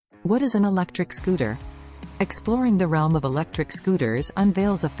What is an electric scooter? Exploring the realm of electric scooters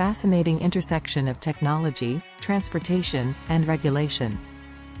unveils a fascinating intersection of technology, transportation, and regulation.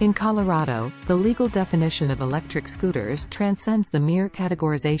 In Colorado, the legal definition of electric scooters transcends the mere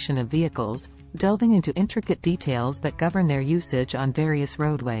categorization of vehicles, delving into intricate details that govern their usage on various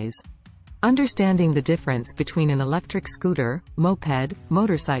roadways. Understanding the difference between an electric scooter, moped,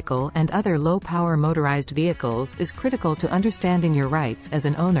 motorcycle, and other low-power motorized vehicles is critical to understanding your rights as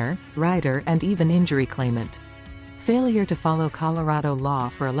an owner, rider, and even injury claimant. Failure to follow Colorado law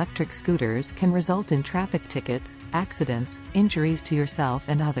for electric scooters can result in traffic tickets, accidents, injuries to yourself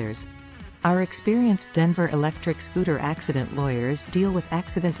and others. Our experienced Denver electric scooter accident lawyers deal with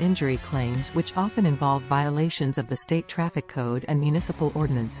accident injury claims which often involve violations of the state traffic code and municipal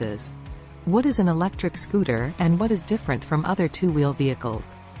ordinances. What is an electric scooter, and what is different from other two-wheel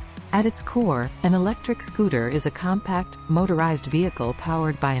vehicles? At its core, an electric scooter is a compact, motorized vehicle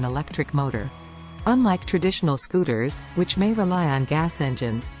powered by an electric motor. Unlike traditional scooters, which may rely on gas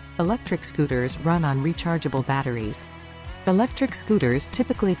engines, electric scooters run on rechargeable batteries. Electric scooters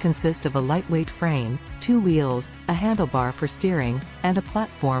typically consist of a lightweight frame, two wheels, a handlebar for steering, and a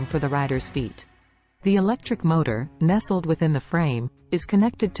platform for the rider's feet. The electric motor, nestled within the frame, is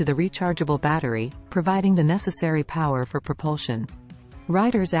connected to the rechargeable battery, providing the necessary power for propulsion.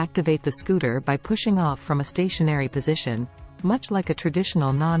 Riders activate the scooter by pushing off from a stationary position, much like a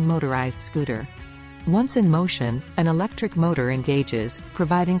traditional non-motorized scooter. Once in motion, an electric motor engages,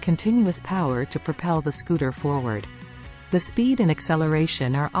 providing continuous power to propel the scooter forward. The speed and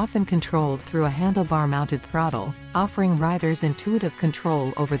acceleration are often controlled through a handlebar-mounted throttle, offering riders intuitive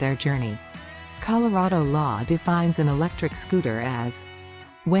control over their journey. Colorado law defines an electric scooter as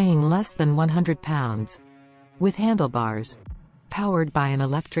weighing less than 100 pounds, with handlebars, powered by an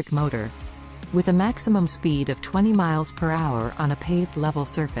electric motor, with a maximum speed of 20 miles per hour on a paved level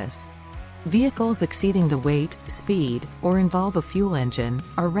surface. Vehicles exceeding the weight, speed, or involve a fuel engine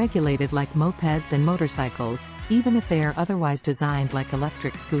are regulated like mopeds and motorcycles, even if they are otherwise designed like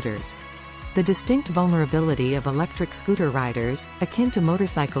electric scooters. The distinct vulnerability of electric scooter riders, akin to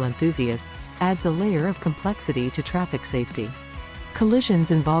motorcycle enthusiasts, adds a layer of complexity to traffic safety.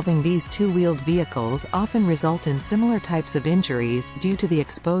 Collisions involving these two-wheeled vehicles often result in similar types of injuries due to the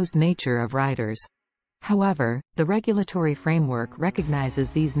exposed nature of riders. However, the regulatory framework recognizes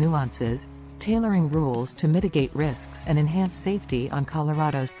these nuances, tailoring rules to mitigate risks and enhance safety on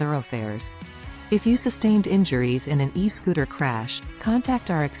Colorado's thoroughfares. If you sustained injuries in an e-scooter crash, contact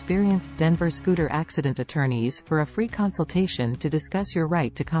our experienced Denver scooter accident attorneys for a free consultation to discuss your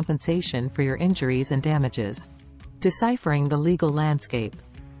right to compensation for your injuries and damages. Deciphering the legal landscape.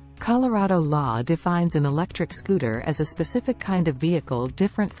 Colorado law defines an electric scooter as a specific kind of vehicle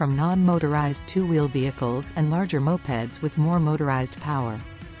different from non-motorized two-wheel vehicles and larger mopeds with more motorized power.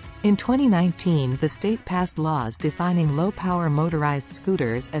 In 2019, the state passed laws defining low-power motorized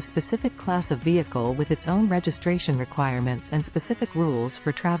scooters as specific class of vehicle with its own registration requirements and specific rules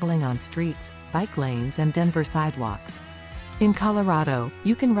for traveling on streets, bike lanes, and Denver sidewalks. In Colorado,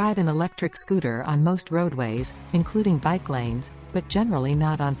 you can ride an electric scooter on most roadways, including bike lanes, but generally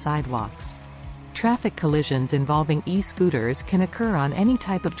not on sidewalks. Traffic collisions involving e-scooters can occur on any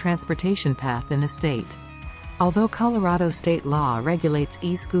type of transportation path in the state. Although Colorado state law regulates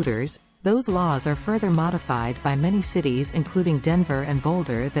e-scooters, those laws are further modified by many cities including Denver and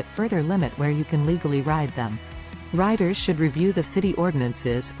Boulder that further limit where you can legally ride them. Riders should review the city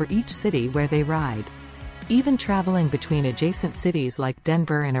ordinances for each city where they ride. Even traveling between adjacent cities like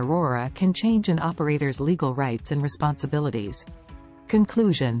Denver and Aurora can change an operator's legal rights and responsibilities.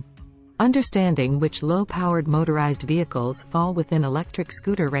 Conclusion. Understanding which low-powered motorized vehicles fall within electric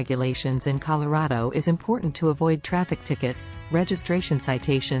scooter regulations in Colorado is important to avoid traffic tickets, registration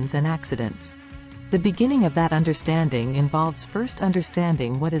citations, and accidents. The beginning of that understanding involves first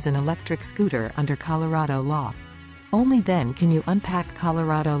understanding what is an electric scooter under Colorado law. Only then can you unpack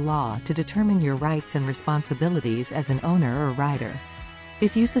Colorado law to determine your rights and responsibilities as an owner or rider.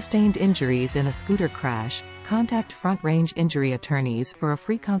 If you sustained injuries in a scooter crash, contact Front Range Injury Attorneys for a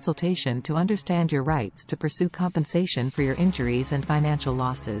free consultation to understand your rights to pursue compensation for your injuries and financial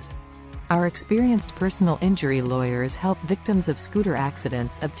losses. Our experienced personal injury lawyers help victims of scooter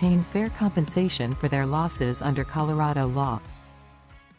accidents obtain fair compensation for their losses under Colorado law.